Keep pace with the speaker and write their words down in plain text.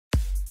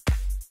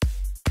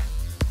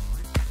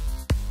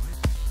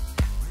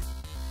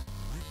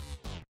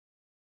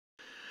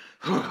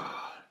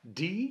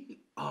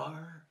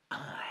D-R-I.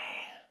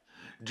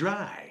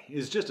 Dry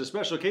is just a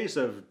special case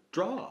of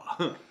draw.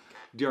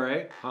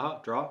 D-R-A,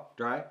 draw,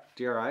 dry,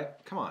 D-R-I.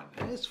 Come on,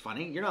 it's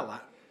funny. You're not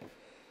laughing.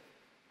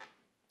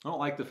 I don't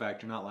like the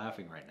fact you're not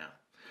laughing right now.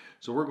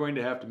 So we're going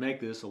to have to make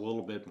this a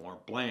little bit more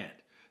bland.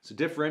 So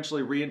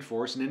differentially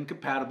reinforce an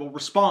incompatible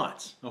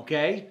response,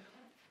 okay?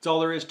 That's all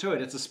there is to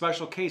it. It's a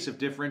special case of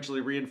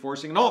differentially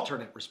reinforcing an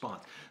alternate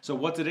response. So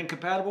what's it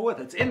incompatible with?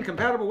 It's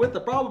incompatible with the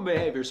problem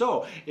behavior.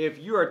 So if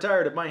you are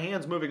tired of my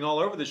hands moving all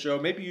over the show,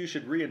 maybe you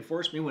should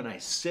reinforce me when I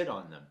sit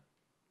on them.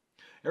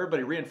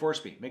 Everybody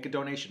reinforce me. Make a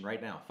donation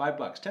right now. $5,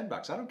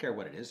 $10, I don't care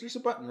what it is. There's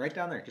a button right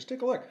down there. Just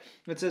take a look.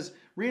 It says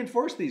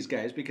reinforce these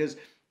guys because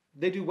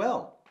they do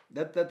well.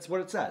 That's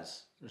what it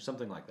says, or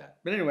something like that.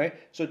 But anyway,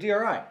 so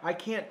DRI, I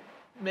can't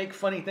make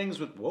funny things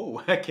with,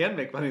 whoa, I can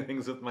make funny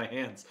things with my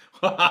hands.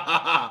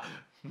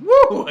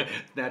 Woo!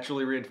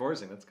 Naturally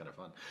reinforcing, that's kind of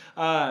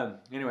fun.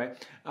 Anyway,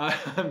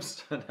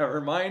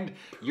 never mind,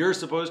 you're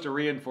supposed to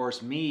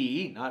reinforce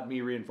me, not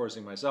me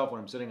reinforcing myself when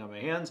I'm sitting on my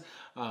hands.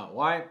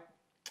 Why?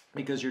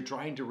 Because you're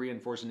trying to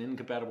reinforce an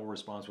incompatible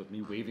response with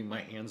me waving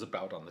my hands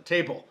about on the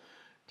table.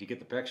 Do you get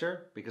the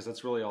picture? Because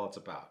that's really all it's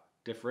about.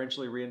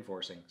 Differentially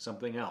reinforcing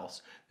something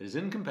else that is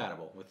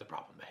incompatible with the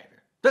problem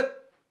behavior.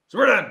 So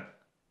we're done.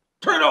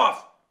 Turn it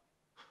off.